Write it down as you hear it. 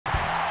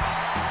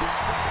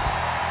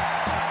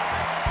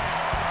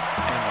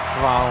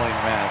following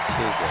match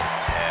is a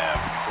Tab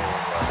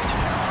Cola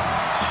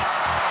challenge.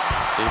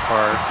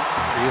 J-Bar,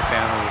 are you a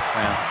fan of this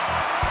man?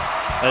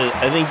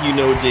 I think you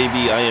know,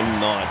 JB, I am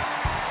not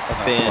a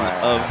fan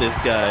of this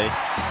guy.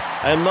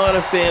 I'm not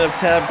a fan of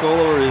Tab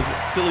Cola or his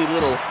silly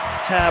little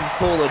Tab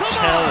Cola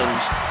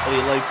challenge that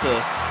he likes to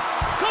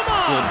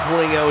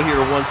bring out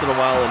here once in a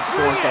while and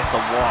force us to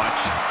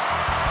watch.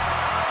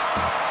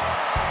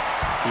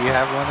 Do you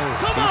have one of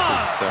his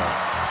t-shirts though?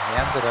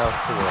 Hand it out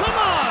to us.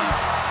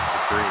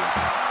 Agree.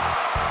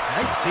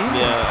 Nice team.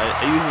 Yeah,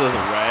 I use it as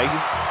a rag.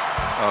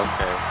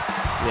 Okay.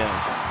 Yeah,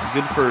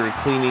 good for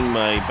cleaning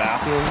my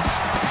bathroom.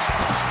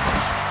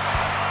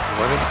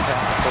 What is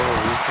Tab Cola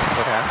losing?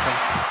 What happens?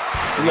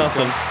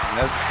 Nothing.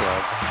 Ned's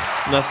Club.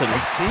 Nothing.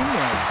 Nice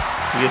teamwork.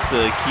 He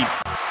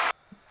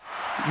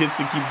gets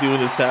to keep doing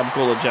his Tab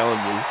Cola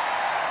challenges.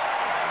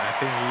 I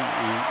think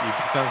he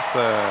becomes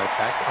the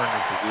back corner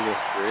bizuda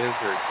scrizz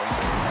or joins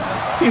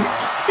the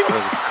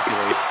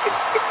stipulation.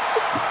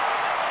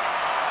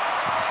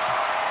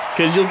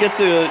 Because you'll get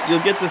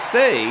to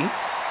say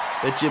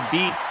that you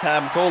beat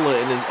Tab Cola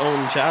in his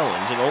own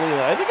challenge, and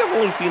I think I've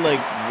only seen like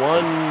 1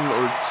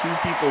 or 2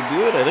 people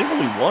do it. I think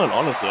only one,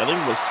 honestly. I think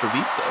it was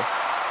Trevisto.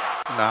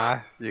 Nah,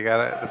 you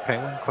gotta. The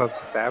Penguin Club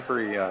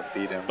Sabri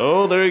beat him.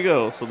 Oh, there you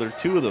go. So there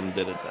 2 of them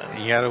did it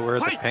then. You gotta wear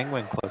the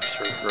Penguin Club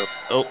shirt.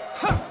 Oh.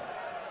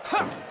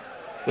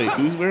 Wait,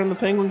 who's wearing the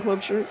Penguin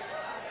Club shirt?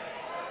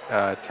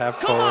 Tab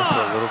Cola for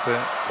a little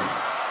bit.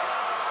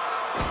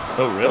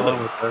 Oh, really?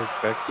 With Derek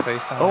Beck's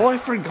face on Oh, it. I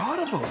forgot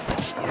about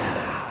that.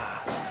 Yeah.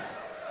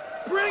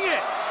 Bring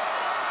it.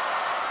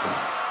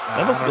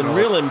 That must have been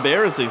real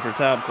embarrassing for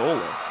Tab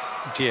Cola.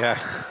 Yeah.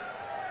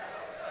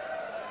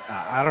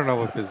 I don't know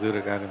what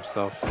Bizuda got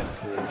himself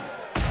into.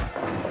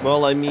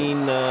 Well, I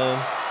mean,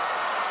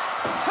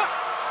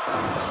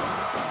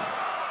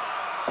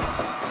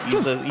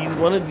 he's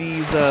one of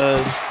these,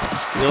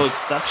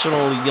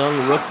 exceptional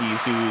young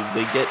rookies who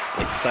they get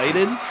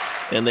excited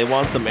and they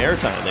want some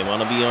airtime. They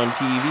want to be on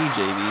TV,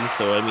 JB.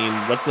 So, I mean,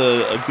 what's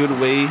a good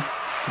way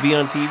to be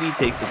on TV?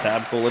 Take the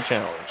Tab Cola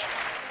challenge.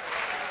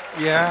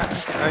 Yeah,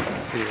 I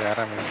can see that.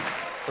 I mean,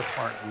 it's a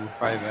smart move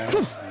by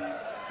them. I mean,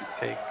 you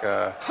take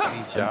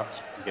any job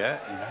you can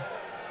get, you know.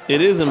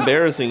 It is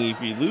embarrassing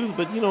if you lose,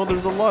 but,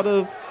 there's a lot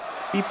of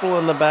people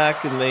in the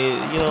back and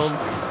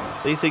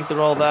they think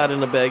they're all that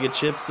in a bag of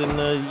chips and,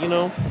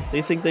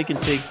 they think they can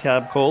take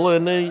Tab Cola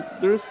and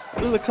there's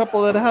a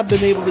couple that have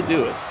been able to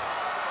do it.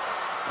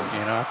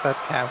 I thought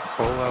Tab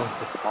Cola was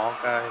a small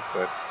guy,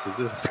 but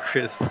bizuda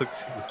scrizz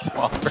looks even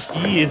smaller.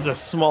 He is a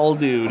small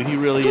dude. He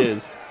really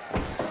is.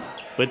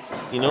 But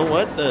you know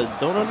what?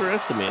 Don't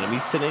underestimate him.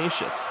 He's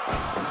tenacious.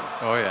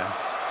 Oh, yeah.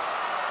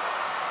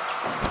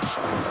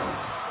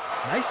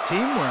 Nice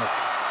teamwork.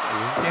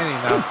 He's getting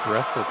enough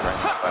wrestled right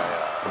now by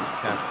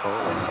Tab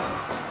Cola.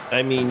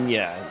 I mean,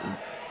 yeah.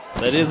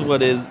 That is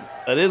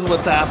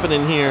what's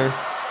happening here.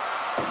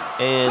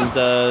 And,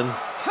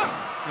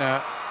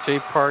 now,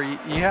 J-Par,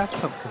 you have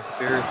some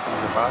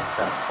conspiracies about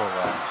Tab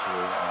Cola,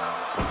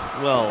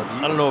 actually. Well,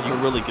 I don't know if they're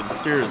really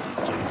conspiracies,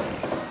 Jay.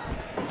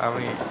 I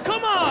mean,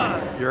 come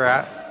on! Your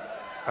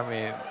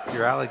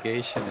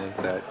allegation is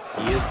that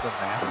he is the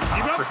masked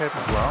copperhead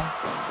as well?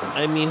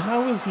 I mean,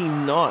 how is he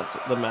not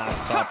the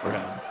masked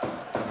copperhead?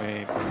 I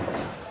mean,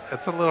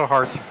 it's a little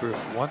hard to prove.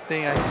 One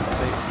thing I can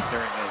say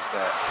concerning is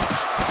that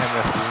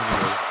MF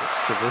Junior is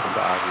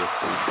Trevista,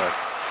 obviously, but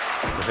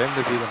for him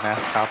to be the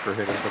masked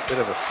copperhead is a bit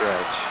of a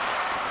stretch.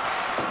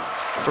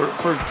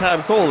 For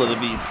Tab Cola to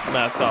be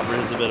masked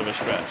copperhead is a bit of a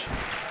stretch.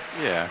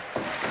 Yeah.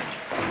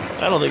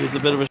 I don't think it's a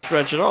bit of a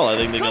stretch at all. I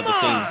think they got the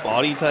same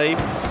body type.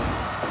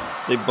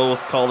 They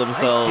both call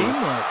themselves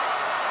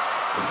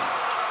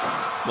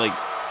like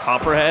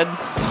Copperhead.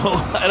 So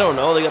I don't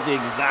know. They got the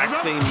exact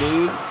same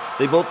moves.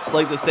 They both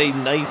like to say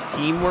nice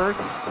teamwork.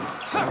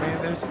 I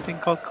mean, there's a thing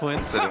called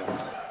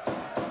coincidence.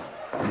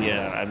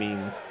 Yeah, I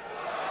mean,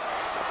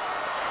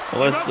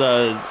 unless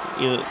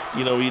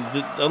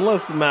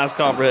unless the masked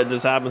Copperhead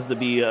just happens to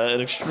be an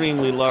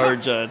extremely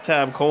large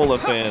Tab Cola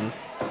fan,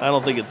 I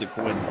don't think it's a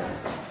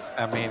coincidence.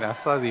 I mean, I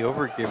saw the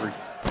Overgiver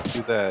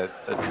do the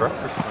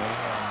trucker swing.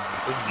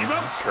 He's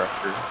a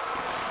trucker.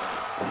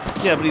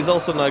 Yeah, but he's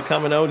also not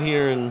coming out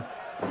here and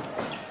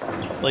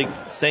like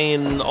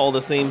saying all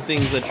the same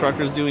things that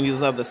truckers do, and he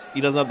doesn't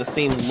have the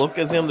same look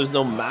as him. There's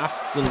no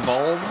masks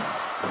involved.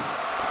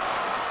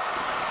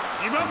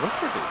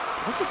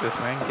 Look at this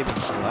man getting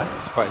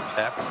flexed by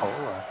Tab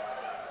Cola.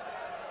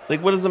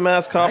 Like, what does the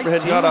masked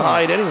Copperhead gotta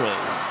hide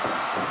anyways?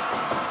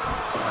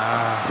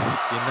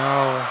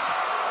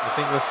 I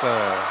think with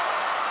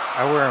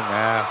I wear a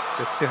mask.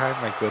 It's to hide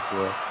my good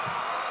looks.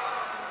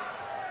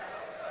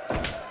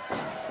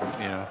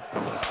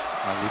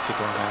 My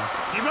luchador mask.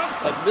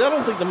 I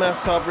don't think the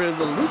masked Copperhead is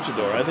a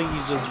luchador. I think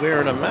he's just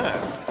wearing a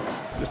mask.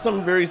 There's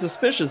something very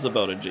suspicious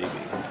about it, JB.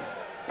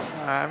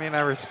 I mean,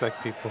 I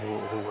respect people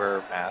who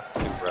wear masks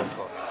who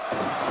wrestle.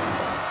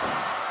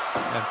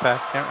 In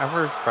fact, I'm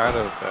very proud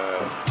of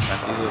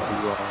Mandela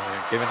Duo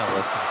giving a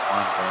lesson to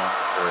Juan Brand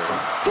for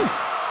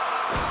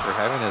for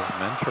having his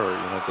mentor,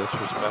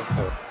 disrespect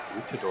the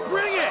luchador.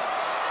 Bring it!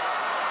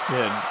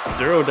 Yeah,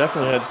 Duro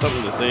definitely had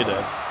something to say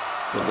to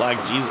the Black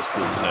Jesus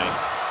crew tonight.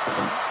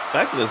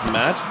 Back to this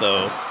match,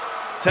 though.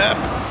 Tab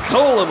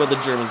Cola with the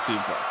German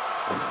suplex.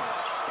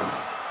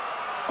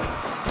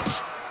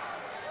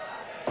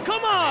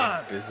 Come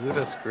on!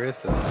 bizuda scrizz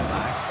has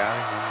not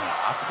gotten any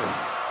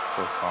offense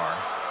so far.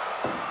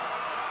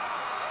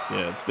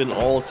 Yeah, it's been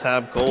all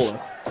Tab Cola.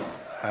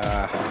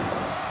 I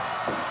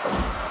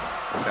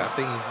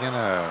think he's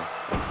gonna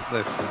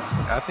listen.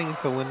 I think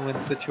it's a win-win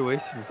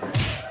situation for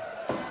him.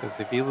 Because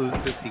if he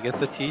loses, he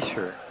gets a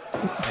T-shirt,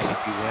 and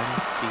if he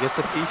wins, he gets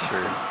a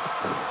T-shirt.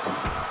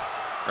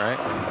 Right?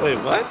 Wait,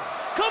 what?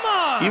 Come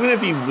on! Even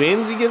if he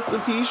wins, he gets the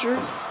T-shirt?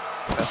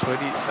 That's what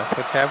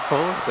Tab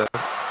Cola says.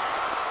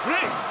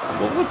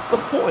 Well, what's the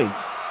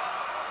point?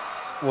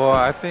 Well,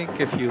 I think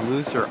if you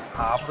lose, you're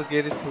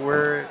obligated to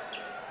wear it,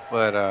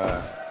 but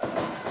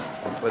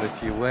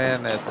if you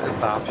win, it's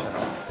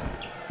optional.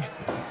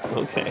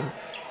 Okay.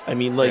 I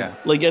mean,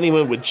 like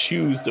anyone would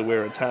choose to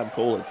wear a Tab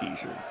Cola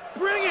T-shirt.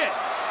 Bring it!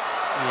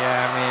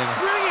 Yeah, I mean,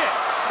 Bring it!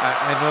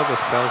 I know the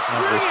sales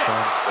numbers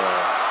don't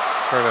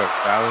sort of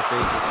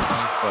validate this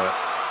point, but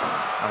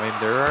I mean,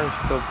 there are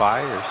still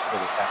buyers for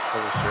the Tab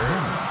Cola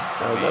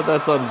shirt.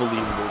 That's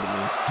unbelievable to me.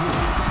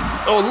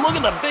 Oh, look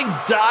at the big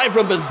dive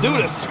from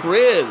bizuda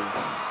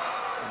scrizz.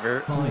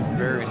 Very,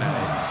 very nice.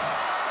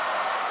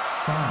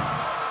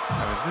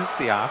 I mean, this is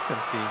the offense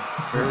he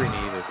very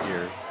needed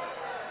here.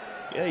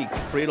 Yeah, he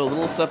created a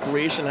little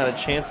separation, had a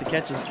chance to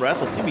catch his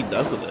breath. Let's see what he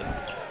does with it.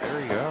 There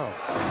we go.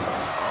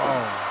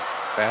 Oh,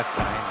 bad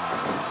timing.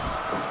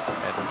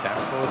 And Tab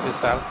Cola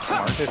just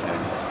outsmarted him.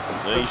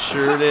 Yeah, he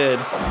sure did.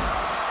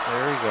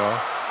 There we go.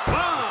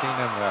 Seen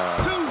him,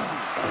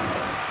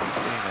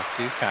 seeing a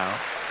 2 count.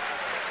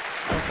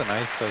 That's a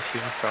nice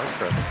shooting star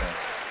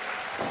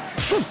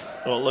press there.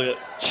 Oh, look at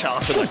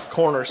Chop in the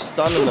corner,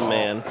 stunning the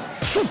man.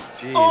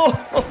 Jeez. Oh,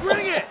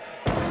 Bring it!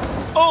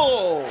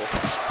 oh!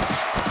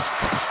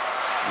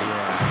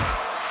 Yeah.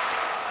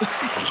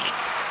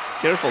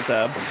 Careful,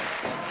 Tab.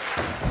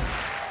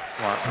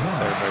 Smart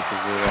there by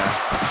bizuda.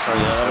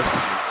 Yeah, that was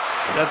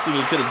the best thing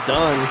he could have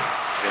done.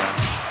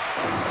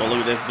 Yeah. Oh, look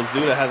at this.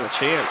 bizuda has a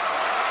chance.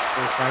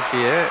 This might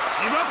be it.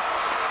 Give up!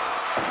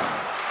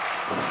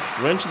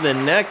 Wrench in the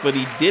neck, but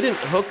he didn't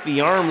hook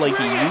the arm like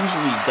he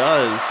usually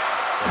does.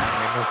 Yeah,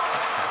 I mean,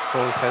 Tab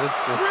Cola's headed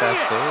just that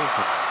big.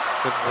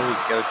 Couldn't really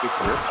get a good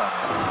grip on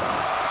it.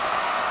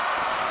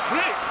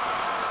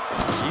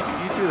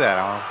 You do that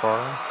arm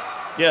bar.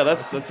 Yeah,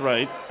 that's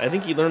right. I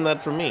think he learned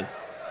that from me.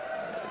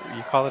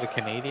 You call it a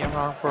Canadian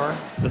arm bar?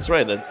 That's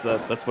right. That's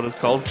what it's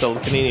called. It's called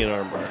Canadian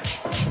armbar.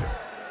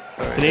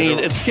 So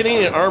It's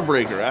Canadian arm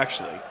breaker,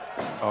 actually.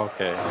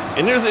 Okay.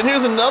 And here's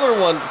another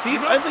one. See,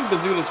 I think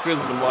bizuda scrizz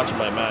has been watching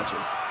my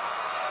matches.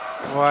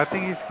 Well, I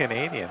think he's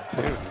Canadian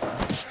too.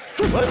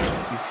 What?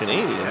 He's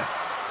Canadian.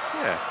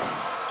 Yeah.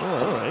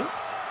 Oh, all right.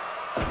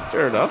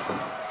 Fair enough. I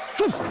mean,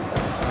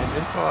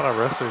 there's a lot of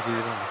wrestlers you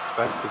didn't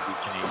expect to be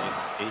Canadian.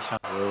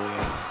 Tayshawn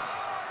Williams.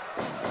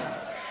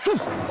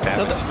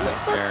 Now,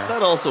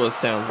 that also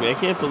astounds me. I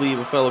can't believe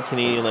a fellow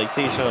Canadian like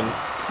Tayshawn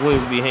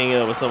Williams be hanging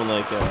out with someone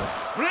like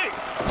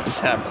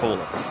Tab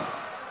Cola.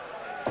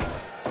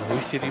 Who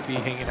should he be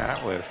hanging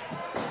out with?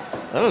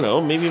 I don't know.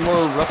 Maybe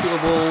more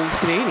reputable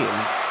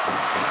Canadians.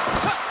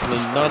 I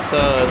mean, not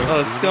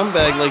a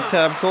scumbag like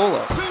Tab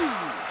Cola.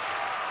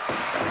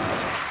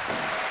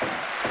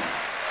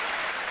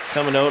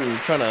 Coming out and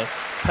trying to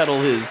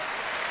peddle his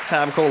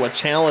Tab Cola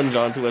challenge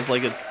onto us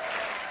like it's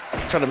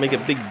trying to make a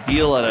big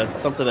deal out of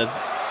something that's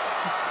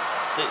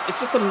it's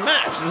just a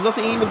match. There's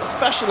nothing even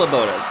special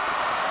about it.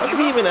 How can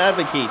he even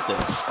advocate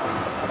this?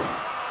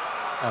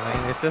 I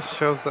mean, it just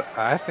shows.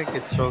 I think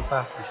it shows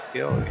off your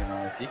skill.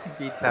 If you can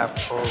beat Tab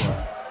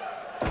Cola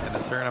in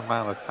a certain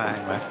amount of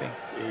time, I think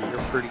you're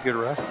a pretty good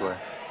wrestler.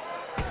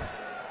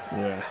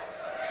 Yeah.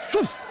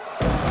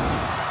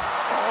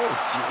 Oh,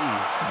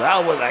 geez.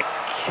 That was a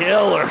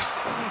killer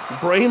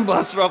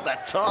brainbuster off the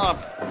top.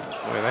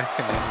 Boy, that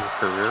can end your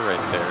career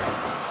right there.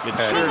 It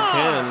sure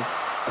can.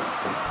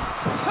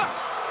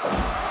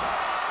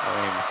 I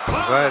mean,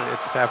 I'm glad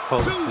it's Tab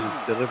Cola to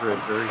deliver it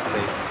very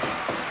safe.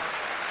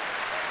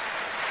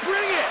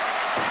 Bring it!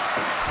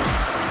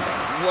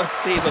 What's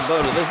safe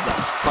about it? This is a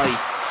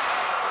fight.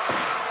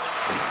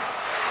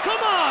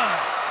 Come on!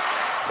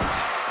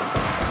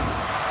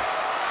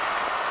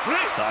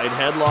 Side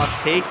headlock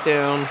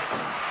takedown.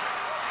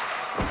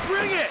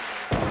 Bring it!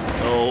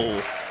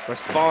 Oh,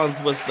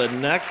 responds was the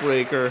neck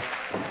breaker.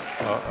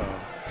 Uh-oh.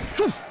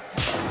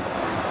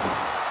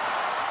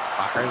 I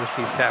hard to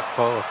see Tab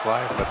Cola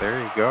fly, but there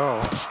you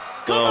go.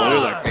 Oh,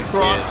 there's a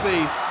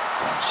crossface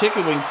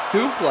chicken wing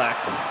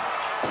suplex.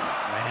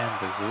 Man,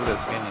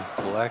 bizuda's getting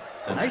flexed.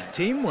 Nice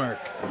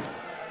teamwork.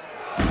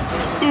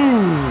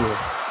 Ooh.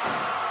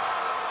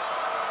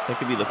 That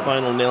could be the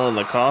final nail in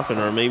the coffin,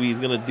 or maybe he's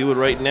going to do it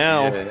right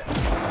now. Yeah.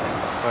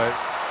 But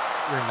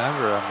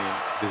remember, I mean,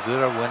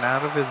 bizuda went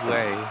out of his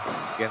way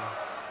to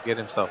get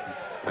himself into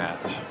the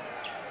match.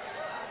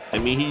 I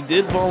mean, he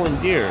did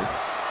volunteer.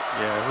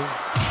 Yeah, it was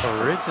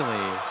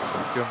originally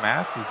Joe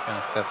Matthews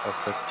gonna step up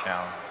for the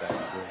challenge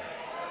actually,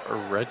 or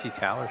Reggie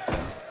Tallerson.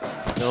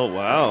 Oh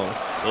wow,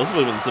 those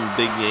would have been some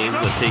big names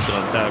that take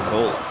on Tab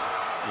Cola.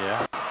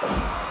 Yeah.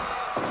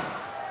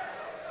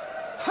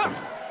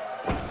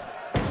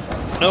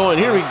 Oh, and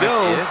here we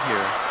go.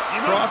 Here.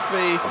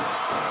 Crossface.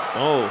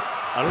 Oh,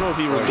 I don't know if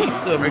he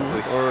released him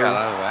or. Got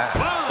out of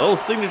that. Oh,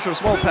 signature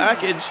small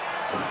package.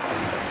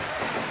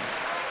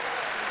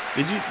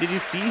 Did you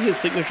see his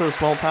signature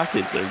small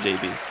package there,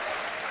 JB?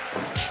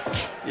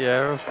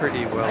 Yeah, it was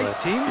pretty well. Nice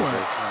teamwork.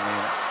 I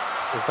mean,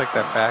 it's like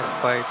that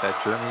backslide that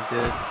Jeremy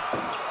did.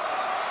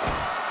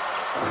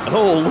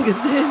 Oh, look at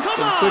this!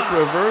 Some quick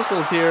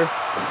reversals here.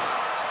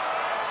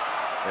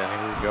 And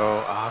here we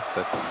go off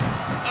the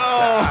Oh!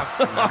 top.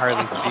 I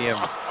hardly see him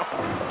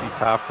do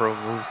top row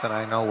moves, and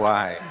I know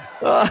why.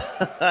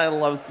 I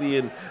love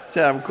seeing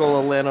Tab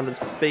Cola land on his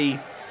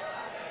face.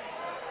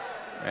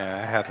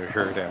 Yeah, I had to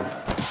hurt him.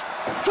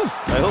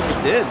 I hope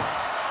he did.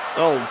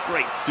 Oh,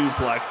 great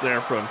suplex there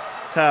from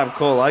Tab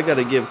Cola. I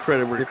gotta give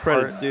credit where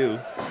credit's due.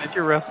 Did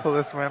you wrestle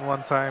this man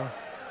one time?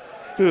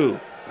 Who?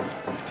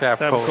 Tab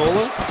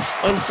Cola?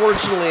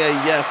 Unfortunately,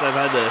 yes, I've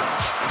had to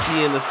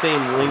be in the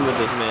same ring with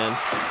this man.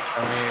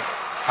 I mean,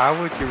 how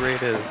would you rate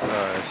his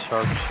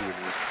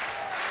sharpshooter?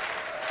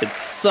 It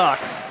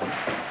sucks.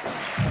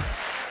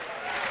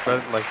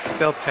 But like,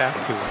 still tap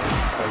to it.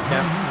 Like,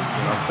 yeah,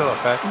 still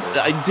effective.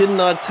 I did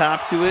not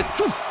tap to it.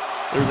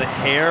 There was a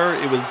hair.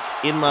 It was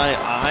in my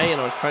eye,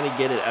 and I was trying to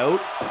get it out.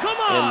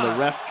 And the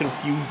ref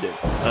confused it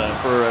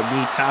for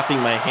me tapping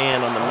my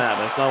hand on the mat.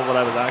 That's not what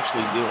I was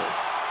actually doing.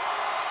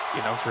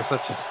 You know, for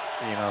such a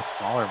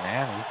smaller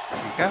man,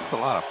 he got a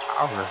lot of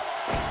power.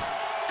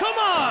 Come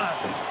on!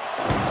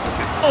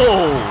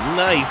 Oh,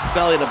 nice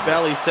belly to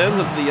belly, sends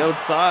him to the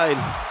outside.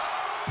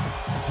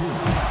 2, 3,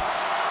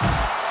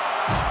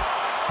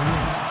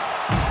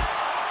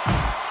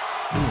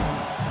 4.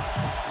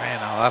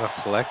 Man, a lot of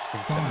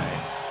flexing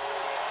tonight.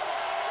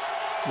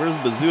 Where's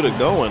bizuda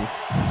going?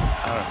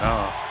 I don't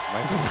know.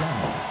 Might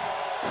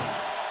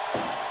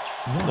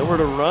be... Nowhere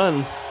to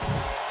run.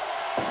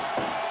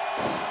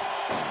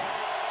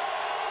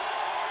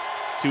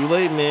 Too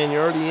late, man.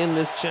 You're already in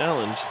this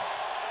challenge.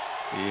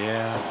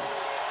 Yeah.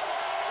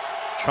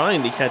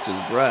 Trying to catch his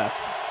breath.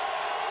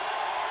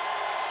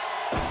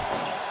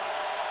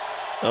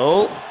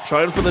 Oh,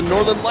 trying for the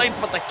Northern Lights,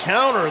 but the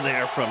counter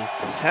there from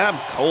Tab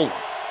Cola.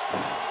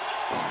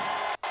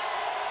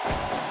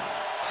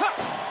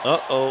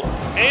 Uh-oh.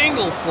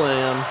 Angle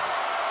slam.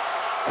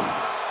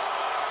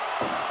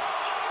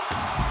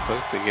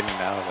 Quickly getting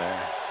out of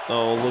there.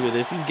 Oh, look at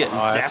this. He's getting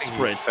desperate. I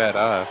think he's fed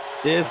up.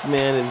 This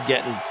man is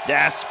getting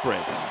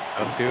desperate.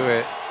 Don't do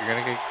it. You're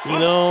going to get... You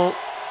know,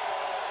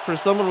 for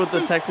someone with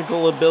the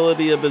technical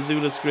ability of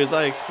bizuda scrizz,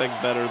 I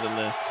expect better than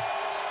this.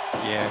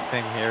 Yeah,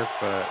 same here,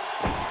 but...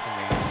 I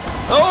mean...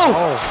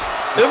 Oh!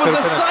 It was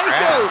a psych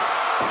trap. out!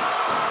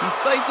 He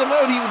psyched him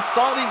out. He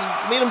thought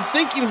made him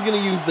think he was going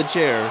to use the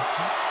chair.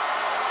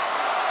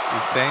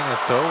 He's saying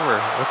it's over.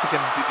 What's he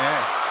going to do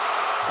next?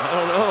 I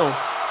don't know.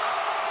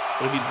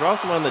 But if he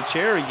drops him on the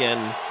chair again,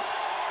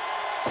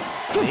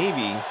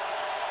 maybe.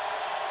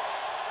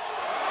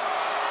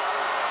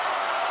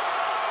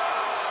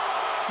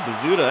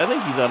 bizuda, I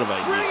think he's out of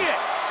ideas. Bring it!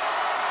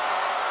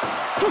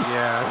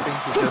 Yeah, I think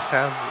he just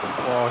has...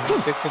 Well,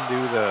 he can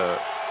do the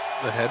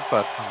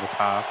headbutt from the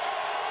top.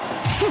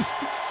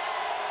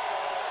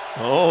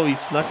 Oh, he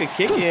snuck a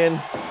kick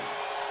in.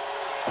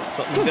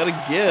 Something's got to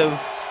give.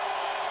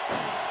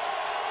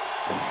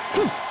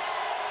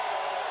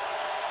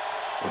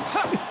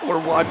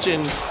 We're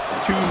watching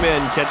two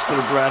men catch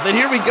their breath. And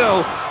here we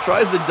go.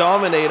 Tries to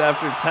dominate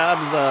after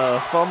Tab's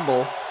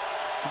fumble.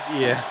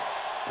 Yeah.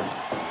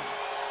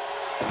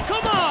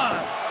 Come on!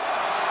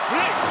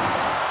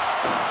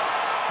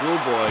 Oh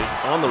boy.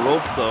 On the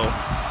ropes though.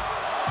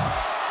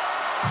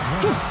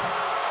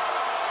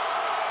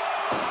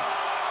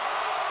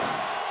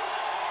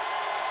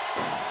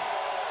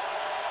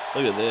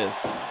 Look at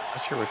this.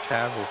 Not sure what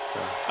Tab is.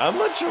 I'm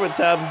not sure what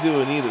Tab's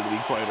doing either, to be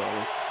quite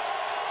honest.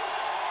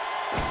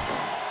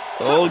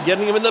 Oh,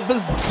 getting him in the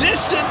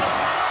position.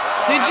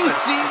 Did you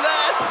see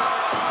that?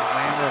 He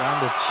landed on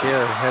the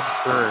chair head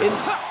first.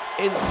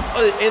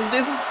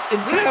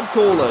 And Tab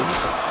Cola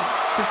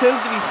pretends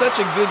to be such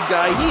a good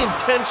guy. He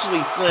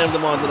intentionally slammed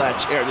him onto that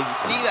chair. Did you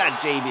see that,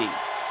 JB?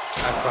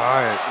 I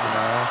saw it, you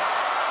know.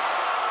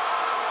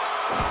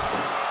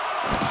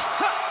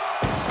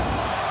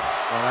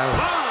 Well, that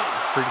was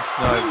pretty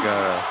snug.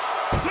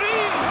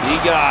 He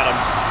got him.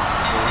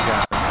 He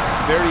got him.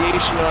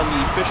 Variation on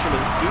the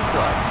fisherman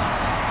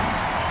suplex.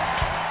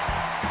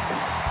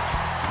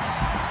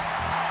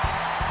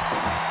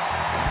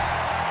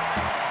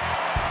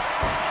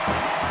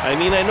 I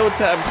mean, I know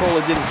Tab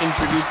Cola didn't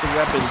introduce the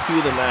weapon to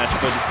the match,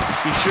 but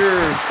he sure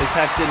as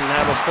heck didn't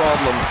have a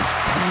problem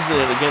using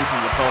it against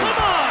his opponent.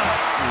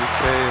 You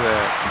say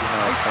that, you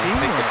know, Nice don't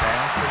take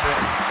advantage of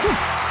it.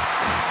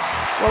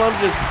 Well, I'm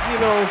just, you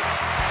know,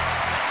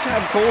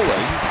 Tab Cola,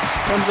 he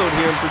comes out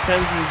here and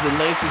pretends he's the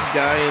nicest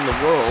guy in the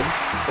world,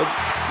 but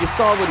you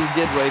saw what he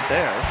did right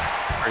there.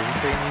 Are you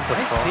saying he's a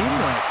Nice phony?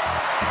 teamwork.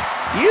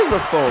 He is a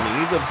phony.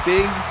 He's a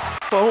big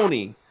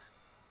phony.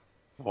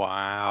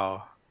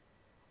 Wow.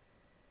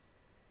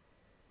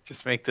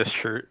 Just make this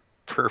shirt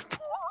purple.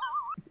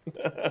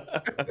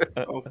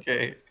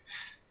 Okay.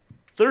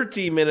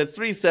 13 minutes,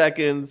 3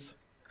 seconds.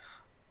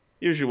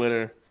 Here's your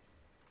winner,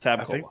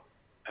 Tab Cola.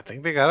 I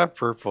think they got a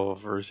purple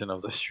version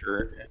of the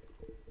shirt.